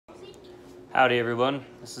Howdy everyone,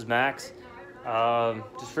 this is Max.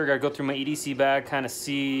 Just figured I'd go through my EDC bag, kind of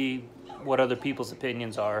see what other people's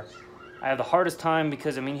opinions are. I have the hardest time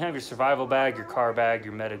because, you have your survival bag, your car bag,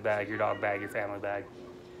 your medic bag, your dog bag, your family bag.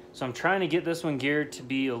 So I'm trying to get this one geared to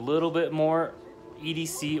be a little bit more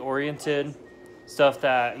EDC oriented. Stuff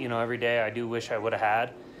that, every day I do wish I would have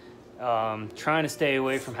had. Trying to stay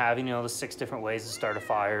away from having, the 6 different ways to start a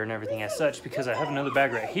fire and everything as such, because I have another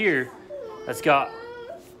bag right here that's got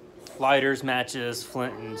lighters, matches,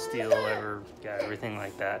 flint and steel, everything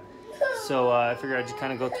like that. So I figured I'd just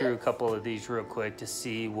kind of go through a couple of these real quick to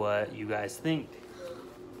see what you guys think.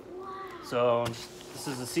 So this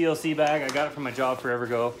is a CLC bag. I got it from my job forever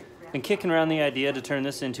ago. Been kicking around the idea to turn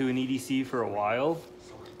this into an EDC for a while,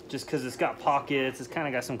 just because it's got pockets. It's kind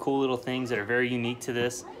of got some cool little things that are very unique to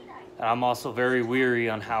this. I'm also very weary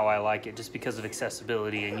on how I like it just because of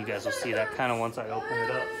accessibility, and you guys will see that kind of once I open it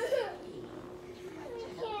up.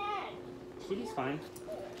 Kitty's fine.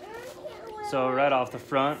 So right off the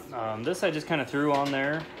front, this I just kind of threw on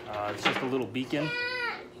there. It's just a little beacon.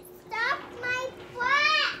 Stop my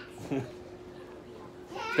foot!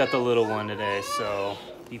 Got the little one today, so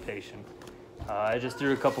be patient. I just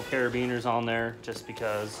threw a couple carabiners on there just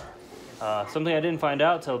because. Something I didn't find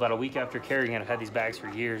out till about a week after carrying it, I've had these bags for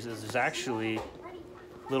years, is there's actually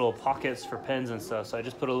little pockets for pens and stuff. So I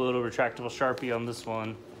just put a little retractable Sharpie on this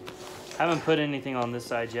one. Haven't put anything on this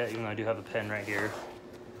side yet, even though I do have a pen right here.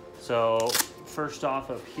 So first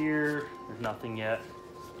off, up here, there's nothing yet.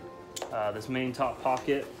 This main top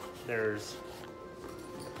pocket, there's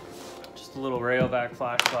just a little Rayovac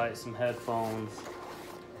flashlight, some headphones,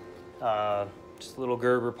 just a little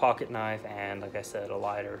Gerber pocket knife, and like I said, a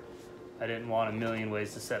lighter. I didn't want a million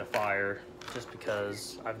ways to set a fire just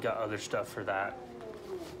because I've got other stuff for that.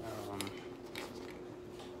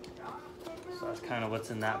 So that's kind of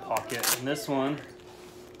what's in that pocket. And this one,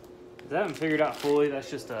 I haven't figured out fully. That's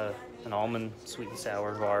just an almond sweet and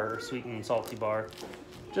sour bar, or sweet and salty bar.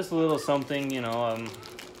 Just a little something,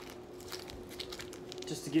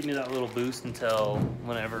 just to give me that little boost until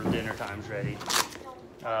whenever dinner time's ready.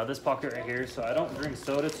 This pocket right here, so I don't drink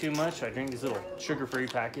soda too much. I drink these little sugar-free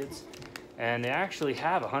packets. And they actually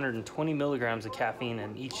have 120 milligrams of caffeine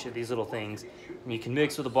in each of these little things. And you can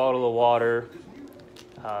mix with a bottle of water.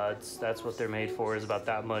 That's what they're made for, is about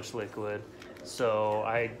that much liquid. So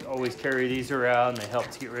I always carry these around. They help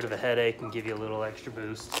to get rid of a headache and give you a little extra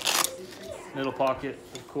boost. Middle pocket,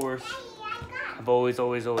 of course. I've always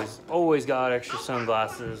got extra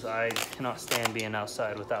sunglasses. I cannot stand being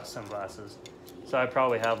outside without sunglasses. So I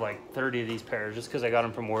probably have like 30 of these pairs just because I got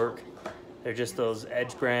them from work. They're just those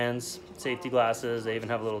Edge brands, safety glasses. They even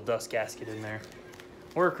have a little dust gasket in there.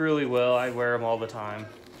 Work really well. I wear them all the time.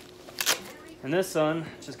 And this one,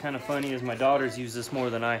 which is kind of funny, is my daughters use this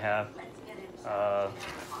more than I have.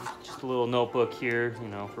 Just a little notebook here,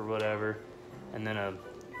 for whatever. And then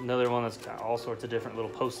another one that's got all sorts of different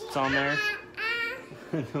little post-its on there.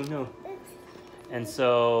 No. And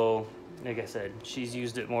so, like I said, she's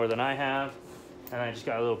used it more than I have. And I just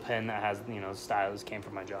got a little pen that has, stylus came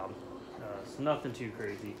from my job. So nothing too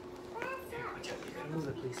crazy. Move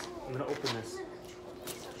it, please. I'm gonna open this.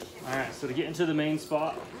 All right, so to get into the main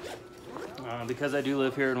spot, because I do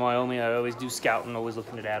live here in Wyoming, I always do scouting, always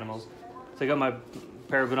looking at animals. So I got my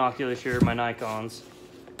pair of binoculars here, my Nikons.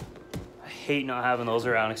 I hate not having those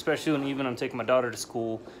around, especially when even I'm taking my daughter to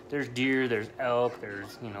school. There's deer, there's elk,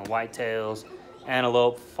 there's whitetails,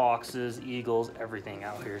 antelope, foxes, eagles, everything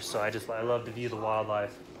out here. So I love to view the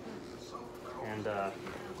wildlife. And I'm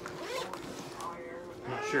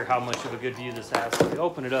not sure how much of a good view this has. So we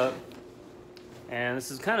open it up, and this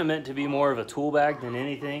is kind of meant to be more of a tool bag than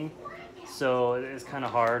anything. So it is kind of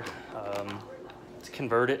hard to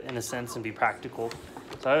convert it in a sense and be practical.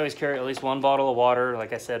 So I always carry at least one bottle of water.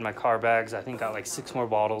 Like I said, my car bags, I think got like 6 more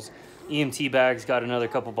bottles. EMT bags got another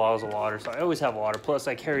couple bottles of water. So I always have water. Plus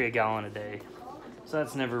I carry a gallon a day. So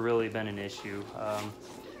that's never really been an issue.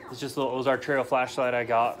 It's just a little Ozark Trail flashlight I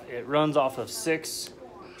got. It runs off of 6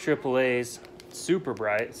 AAAs, super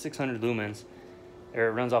bright, 600 lumens. Or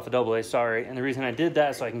it runs off of AA, sorry. And the reason I did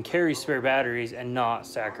that is so I can carry spare batteries and not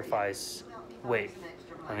sacrifice weight.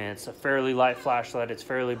 It's a fairly light flashlight, it's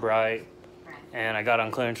fairly bright, and I got it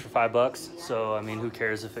on clearance for $5. So, who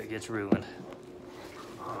cares if it gets ruined?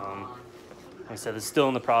 Like I said, it's still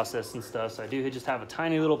in the process and stuff. So I do just have a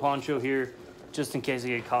tiny little poncho here, just in case I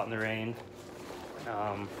get caught in the rain.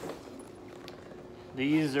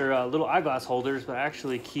 These are little eyeglass holders, but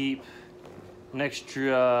actually keep an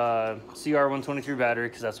extra CR123 battery,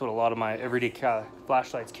 because that's what a lot of my everyday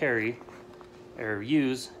flashlights carry or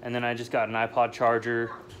use. And then I just got an iPod charger.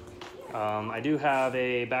 I do have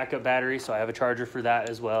a backup battery, so I have a charger for that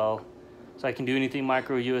as well. So I can do anything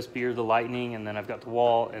micro USB or the lightning, and then I've got the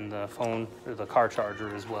wall and the phone or the car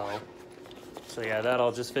charger as well. So yeah, that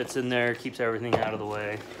all just fits in there, keeps everything out of the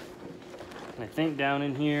way. And I think down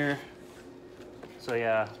in here, so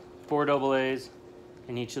yeah, 4 AA's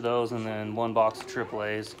in each of those, and then 1 box of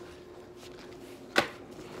AA's.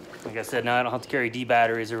 Like I said, now I don't have to carry D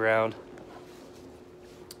batteries around.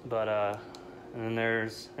 But and then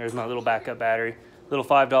there's my little backup battery, little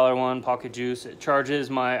 $5 one, Pocket Juice. It charges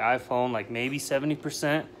my iPhone like maybe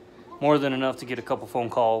 70%, more than enough to get a couple phone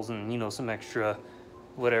calls and, you know, some extra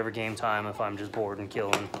whatever game time if I'm just bored and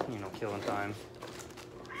killing time.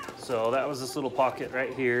 So that was this little pocket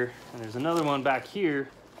right here, and there's another one back here.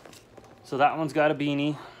 So that one's got a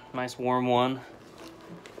beanie, nice warm one.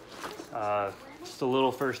 Just a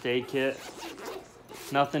little first aid kit.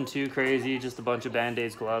 Nothing too crazy, just a bunch of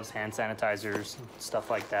Band-Aids, gloves, hand sanitizers, stuff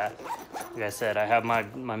like that. Like I said, I have my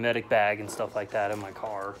medic bag and stuff like that in my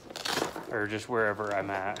car, or just wherever I'm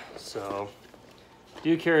at. So,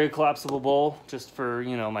 do carry a collapsible bowl just for,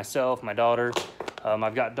 you know, myself, my daughter.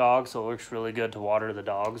 I've got dogs, so it works really good to water the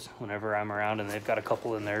dogs whenever I'm around, and they've got a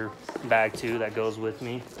couple in their bag too that goes with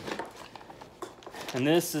me. And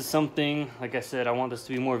this is something, like I said, I want this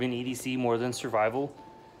to be more of an EDC more than survival.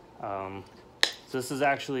 So this is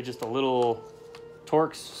actually just a little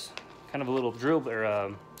Torx, kind of a little drill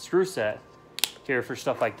or screw set here for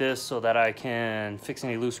stuff like this, so that I can fix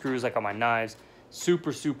any loose screws like on my knives.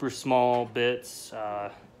 Super small bits.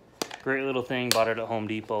 Great little thing. Bought it at Home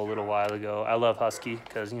Depot a little while ago. I love Husky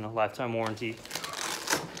because, you know, lifetime warranty.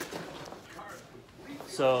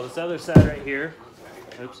 So this other side right here,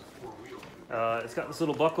 oops. It's got this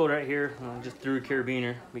little buckle right here. I just threw a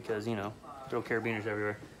carabiner because, you know, throw carabiners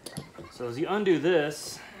everywhere. So as you undo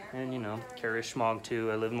this, and, you know, carry a schmog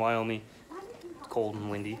too. I live in Wyoming. It's cold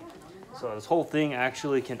and windy. So this whole thing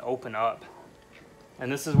actually can open up.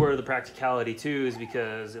 And this is where the practicality too is,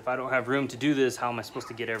 because if I don't have room to do this, how am I supposed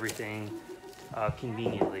to get everything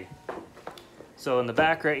conveniently? So in the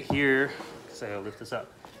back right here, so I'll lift this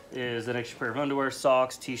up, is an extra pair of underwear,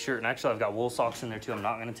 socks, t-shirt, and actually I've got wool socks in there too. I'm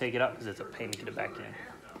not going to take it out because it's a pain to get it back in.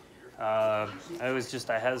 I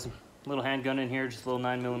have a little handgun in here, just a little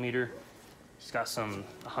 9mm. Just got some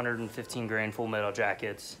 115 grain full metal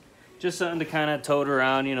jackets. Just something to kind of tote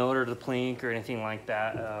around, you know, or the plink or anything like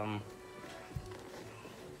that.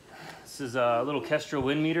 This is a little Kestrel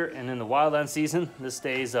wind meter, and in the wildland season, this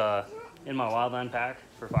stays in my wildland pack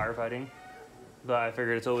for firefighting. But I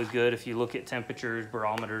figured it's always good if you look at temperatures,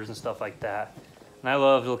 barometers, and stuff like that. And I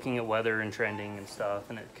love looking at weather and trending and stuff,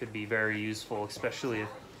 and it could be very useful, especially if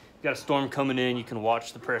you've got a storm coming in. You can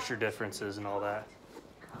watch the pressure differences and all that.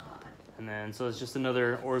 And then, so it's just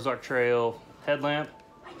another Ozark Trail headlamp.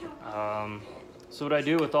 So what I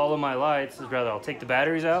do with all of my lights is rather I'll take the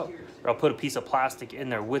batteries out, or I'll put a piece of plastic in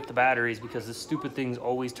there with the batteries, because the stupid things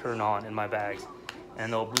always turn on in my bags,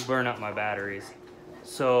 and they'll burn out my batteries.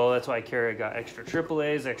 So that's why I got extra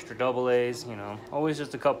AA's, extra AA's, you know, always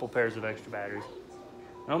just a couple pairs of extra batteries.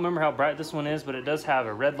 I don't remember how bright this one is, but it does have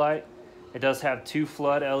a red light. It does have 2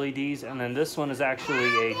 flood LEDs, and then this one is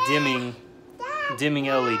actually a dimming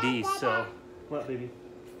LED. So, what, baby?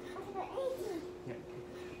 Yeah.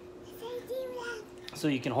 So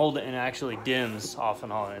you can hold it and it actually dims off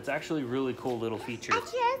and on. It's actually a really cool little feature.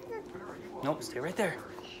 Nope, stay right there.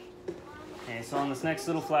 Okay, so on this next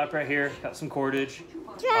little flap right here, got some cordage.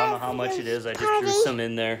 I don't know how much it is. I just threw some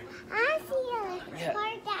in there. I see Yeah.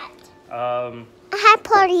 I have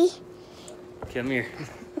party. Come here.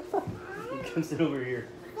 Come sit over here.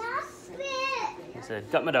 Stop it. I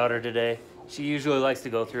said, got my daughter today. She usually likes to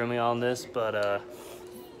go through me on this, but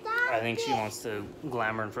I think she wants to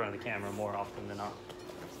glamour in front of the camera more often than not.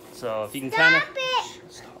 So if you can kind of...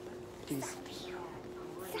 Stop it. Please.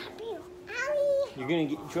 You're gonna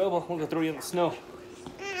get in trouble. I'm gonna throw you in the snow.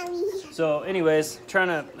 So anyways, trying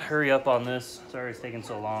to hurry up on this. Sorry it's taking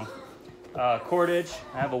so long. Cordage.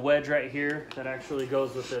 I have a wedge right here that actually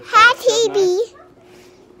goes with it.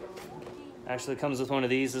 Actually comes with one of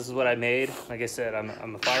these. This is what I made. Like I said, I'm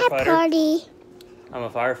a firefighter. I'm a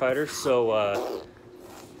firefighter, so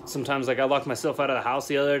sometimes, like, I locked myself out of the house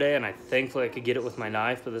the other day, and thankfully I could get it with my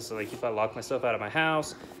knife. But this is like if I lock myself out of my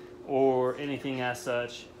house or anything as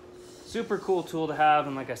such. Super cool tool to have,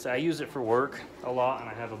 and like I said, I use it for work a lot, and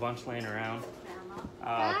I have a bunch laying around.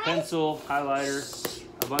 Pencil, highlighter,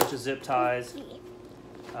 a bunch of zip ties,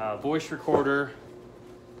 voice recorder,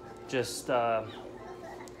 just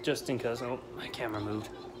in case. Oh, my camera moved.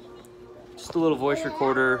 Just a little voice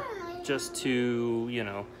recorder, just to, you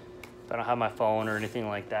know, if I don't have my phone or anything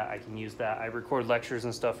like that, I can use that. I record lectures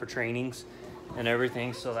and stuff for trainings and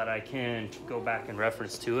everything, so that I can go back and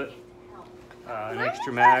reference to it. An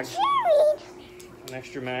extra mag. an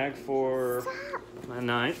extra mag for my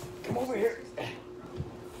knife. Come over here.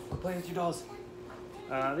 Go play with your dolls.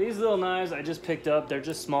 These little knives I just picked up. They're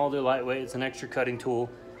just small, they're lightweight. It's an extra cutting tool.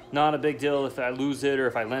 Not a big deal if I lose it or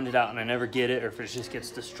if I lend it out and I never get it or if it just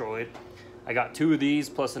gets destroyed. I got 2 of these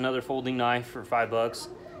plus another folding knife for $5.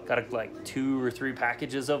 Got like 2 or 3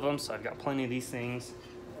 packages of them, so I've got plenty of these things.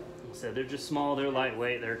 Like I said, they're just small, they're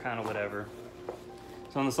lightweight, they're kind of whatever.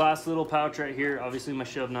 So on this last little pouch right here, obviously my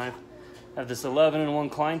shove knife, I have this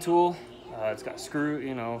 11-in-1 Klein tool. It's got screw,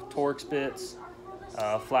 Torx bits,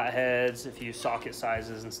 flatheads, a few socket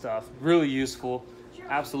sizes and stuff. Really useful.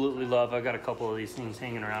 Absolutely love. I got a couple of these things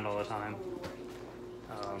hanging around all the time.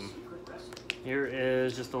 Here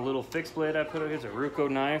is just a little fixed blade I put over here. It's a Ruco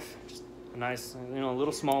knife. Just a nice, a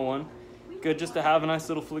little small one. Good just to have a nice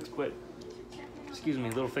little fixed blade. Excuse me,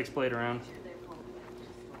 little fixed blade around.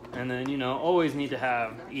 And then, always need to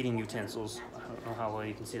have eating utensils. I don't know how well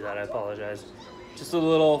you can see that. I apologize. Just a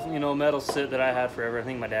little, metal sit that I had forever. I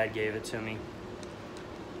think my dad gave it to me.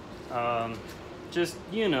 Wife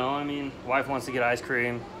wants to get ice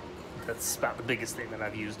cream. That's about the biggest thing that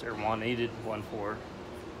I've used or needed one for.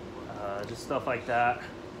 Just stuff like that.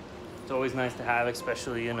 It's always nice to have,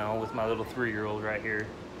 especially, with my little 3-year-old right here.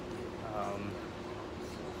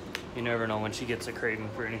 You never know when she gets a craving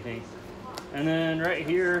for anything. And then right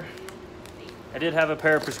here, I did have a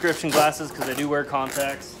pair of prescription glasses because I do wear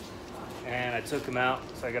contacts. And I took them out,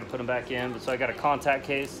 so I got to put them back in. So I got a contact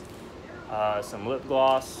case, some lip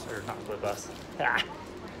gloss, or not lip gloss,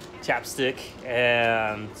 chapstick,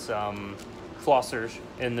 and some flossers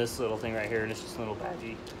in this little thing right here, and it's just a little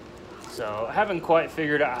baggie. So I haven't quite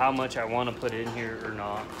figured out how much I want to put in here or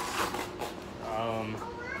not.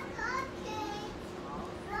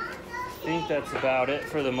 I think that's about it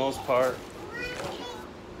for the most part.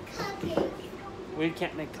 We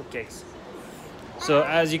can't make cupcakes. So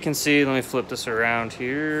as you can see, let me flip this around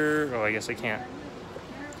here. Oh, I guess I can't.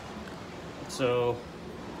 So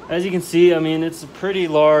as you can see, it's a pretty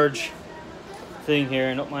large thing here.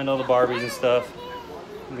 And don't mind all the Barbies and stuff.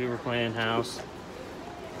 We were playing house.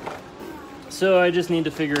 So I just need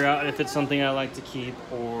to figure out if it's something I like to keep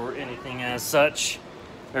or anything as such,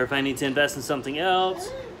 or if I need to invest in something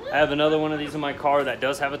else. I have another one of these in my car that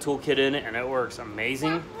does have a toolkit in it, and it works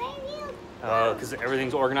amazing because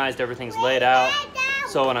everything's organized, everything's laid out.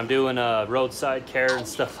 So when I'm doing roadside care and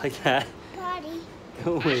stuff like that,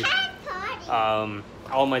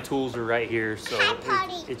 all my tools are right here, so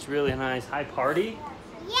it's really nice. Hi, party?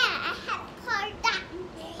 Yeah, I have party.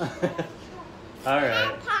 All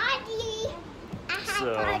right.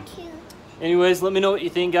 So, anyways, let me know what you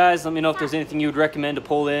think, guys. Let me know if there's anything you would recommend to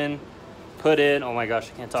pull in, put in. Oh my gosh,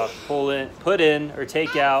 I can't talk. Pull in, put in, or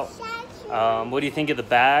take out. What do you think of the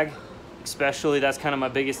bag? Especially, that's kind of my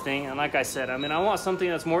biggest thing. And like I said, I want something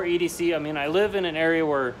that's more EDC. I live in an area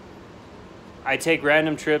where I take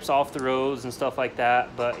random trips off the roads and stuff like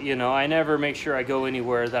that. But, I never make sure I go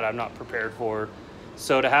anywhere that I'm not prepared for.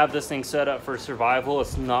 So to have this thing set up for survival,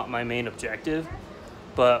 it's not my main objective.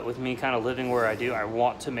 But with me kind of living where I do, I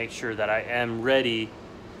want to make sure that I am ready.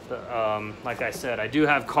 Like I said, I do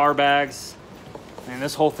have car bags. And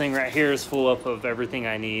this whole thing right here is full up of everything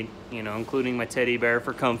I need, including my teddy bear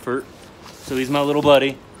for comfort. So he's my little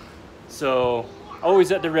buddy. So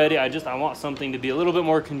always at the ready. I want something to be a little bit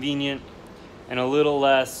more convenient and a little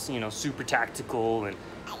less, super tactical and,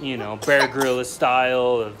 Bear Grylls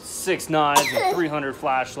style of 6 knives and 300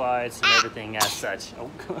 flashlights and everything as such.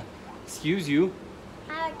 Oh, excuse you.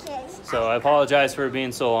 So I apologize for it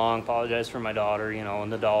being so long. Apologize for my daughter,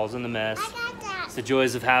 and the dolls and the mess. It's the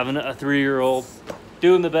joys of having a 3-year-old.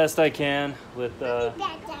 Doing the best I can with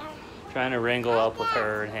trying to wrangle up with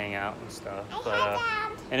her and hang out and stuff. But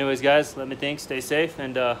anyways, guys, let me think. Stay safe,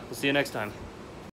 and we'll see you next time.